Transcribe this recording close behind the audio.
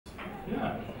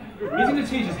Yeah. He's going to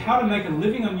teach us how to make a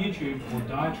living on YouTube or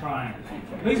die trying.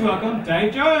 Please welcome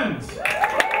Dave Jones.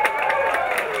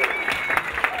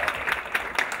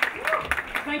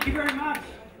 Thank you very much.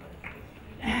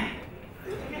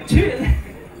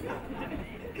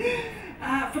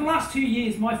 For the last 2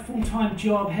 years, my full-time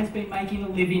job has been making a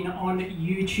living on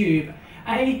YouTube.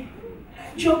 A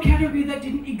job category that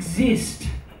didn't exist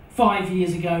 5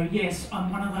 years ago. Yes, I'm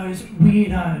one of those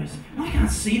weirdos. I can't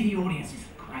see the audience. It's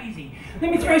crazy.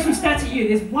 Let me throw some stats at you.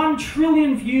 There's 1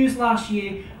 trillion views last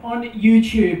year on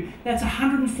YouTube. That's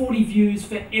 140 views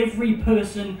for every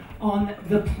person on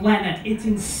the planet. It's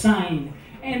insane.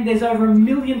 And there's over 1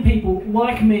 million people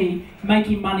like me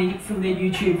making money from their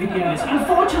YouTube videos.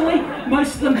 Unfortunately,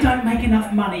 most of them don't make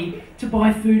enough money to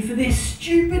buy food for their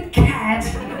stupid cat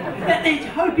that they're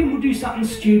hoping will do something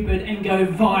stupid and go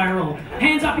viral.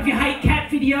 Hands up if you hate cat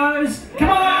videos. Come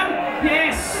on!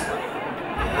 Yes!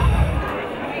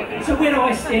 So where do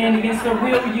I stand against the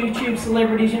real YouTube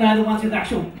celebrities? You know, the ones with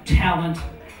actual talent,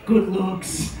 good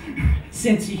looks,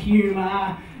 sense of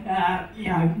humour, you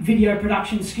know, video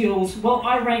production skills. Well,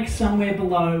 I rank somewhere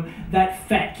below that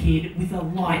fat kid with a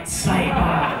lightsaber.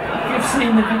 If you've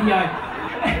seen the video.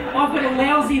 I've got a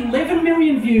lousy 11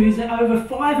 million views and over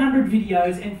 500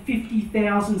 videos and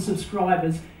 50,000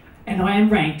 subscribers. And I am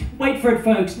ranked, wait for it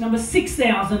folks, number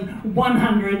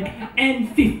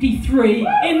 6,153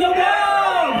 in the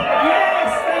world!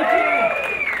 Yes, thank you!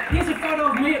 Here's a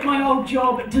photo of me at my old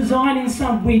job designing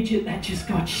some widget that just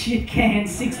got shit canned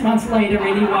 6 months later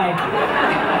anyway.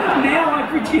 Now I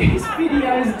produce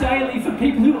videos daily for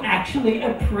people who actually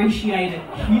appreciate it.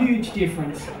 Huge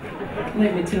difference,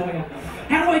 let me tell you.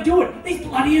 How do I do it? These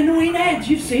bloody annoying ads,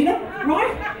 you've seen them,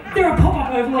 right? There are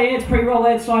pop-up overlay ads, pre-roll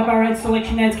ads, sidebar ads,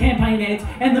 selection ads, campaign ads,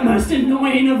 and the most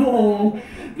annoying of all,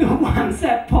 the ones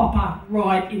that pop up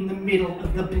right in the middle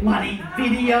of the bloody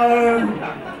video.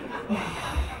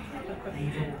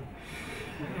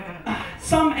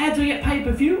 Some ads I get paid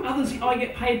per view, others I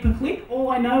get paid per click.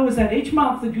 All I know is that each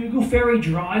month the Google Ferry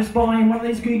drives by in one of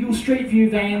these Google Street View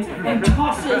vans and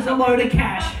tosses a load of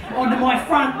cash onto my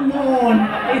front lawn.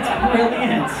 It's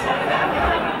brilliant.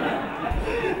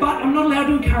 But I'm not allowed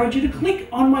to encourage you to click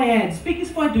on my ads,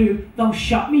 because if I do, they'll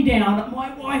shut me down.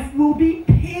 My wife will be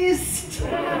pissed.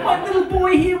 My little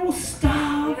boy here will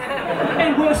starve.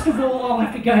 And worst of all, I'll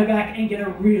have to go back and get a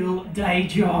real day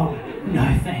job.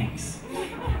 No thanks.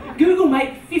 Google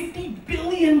made $50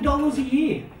 billion a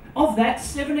year. Of that,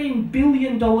 $17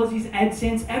 billion is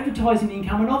AdSense advertising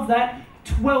income, and of that,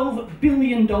 $12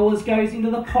 billion goes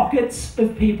into the pockets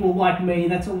of people like me.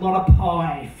 That's a lot of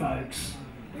pie, folks.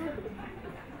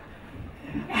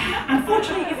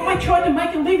 Unfortunately, if I tried to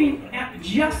make a living out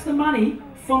just the money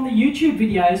from the YouTube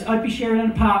videos, I'd be sharing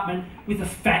an apartment with a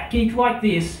fat geek like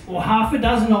this, or half a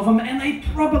dozen of them, and they'd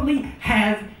probably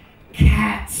have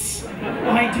cats.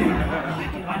 I do not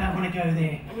like it. I don't want to go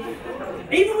there.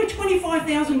 Even with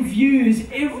 25,000 views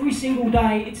every single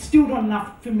day, it's still not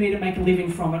enough for me to make a living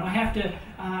from it. I have to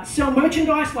sell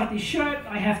merchandise like this shirt.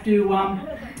 I have to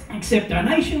accept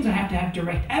donations. I have to have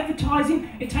direct advertising.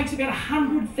 It takes about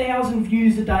 100,000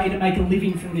 views a day to make a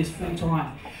living from this full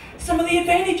time. Some of the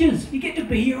advantages: you get to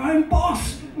be your own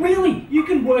boss. Really, you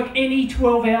can work any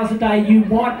 12 hours a day you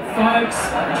want, folks.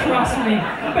 Trust me.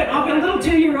 But I've got a little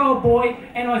 2-year-old boy,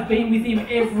 and I've been with him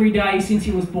every day since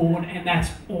he was born, and that's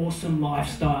awesome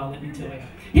lifestyle, let me tell you.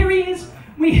 Here he is.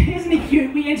 Isn't he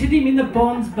cute? We entered him in the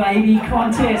Bonds Baby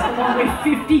contest along with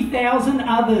 50,000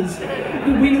 others.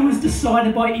 The winner was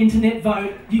decided by internet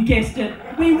vote. You guessed it.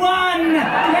 We won!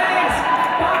 Yes!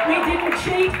 But we didn't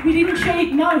cheat. We didn't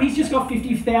cheat. No, he's just got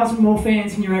 50,000 more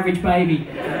fans than your average baby.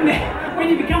 When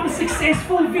you become a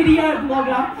successful video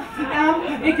blogger,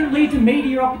 it can lead to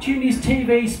media opportunities,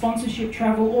 TV, sponsorship,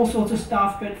 travel, all sorts of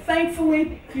stuff. But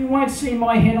thankfully, you won't see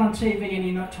my head on TV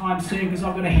any time soon, because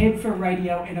I've got a head for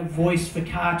radio and a voice for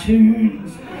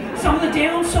cartoons. Some of the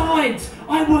downsides: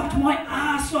 I worked my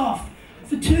ass off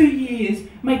for 2 years,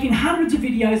 making hundreds of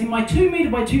videos in my 2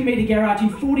 metre by 2 metre garage in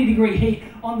 40-degree heat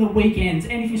on the weekends.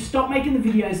 And if you stop making the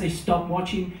videos, they stop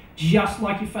watching, just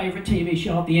like your favourite TV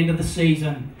show at the end of the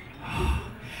season.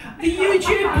 The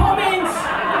YouTube comments!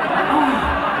 Oh,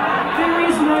 there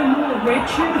is no more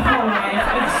wretched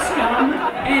hive of scum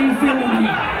and villainy.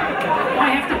 I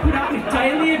have to put up with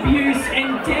daily abuse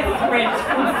and death threats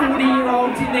from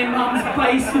 40-year-olds in their mum's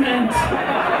basement.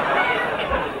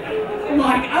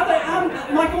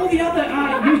 Like all the other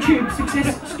YouTube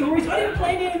success stories, I didn't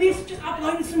plan any of this, just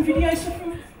uploaded some videos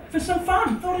for some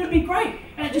fun. Thought it would be great.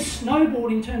 And it just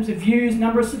snowballed in terms of views,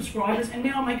 number of subscribers, and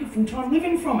now I make a full-time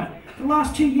living from it for the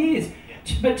last 2 years.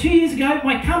 But 2 years ago,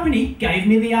 my company gave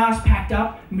me the arse, packed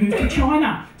up, moved to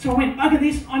China. So I went, bugger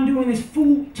this, I'm doing this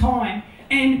full time.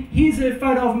 And here's a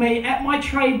photo of me at my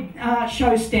trade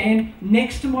show stand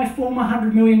next to my former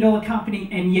 $100 million company.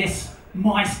 And yes,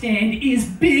 my stand is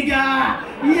bigger.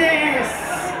 Yes!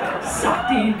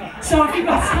 Sucked in. So if you've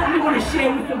got something you want to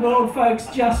share with the world, folks,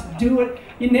 just do it.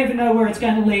 You never know where it's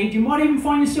going to lead. You might even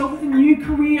find yourself with a new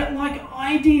career like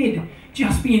I did.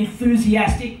 Just be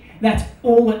enthusiastic. That's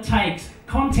all it takes.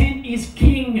 Content is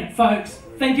king, folks.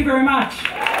 Thank you very much.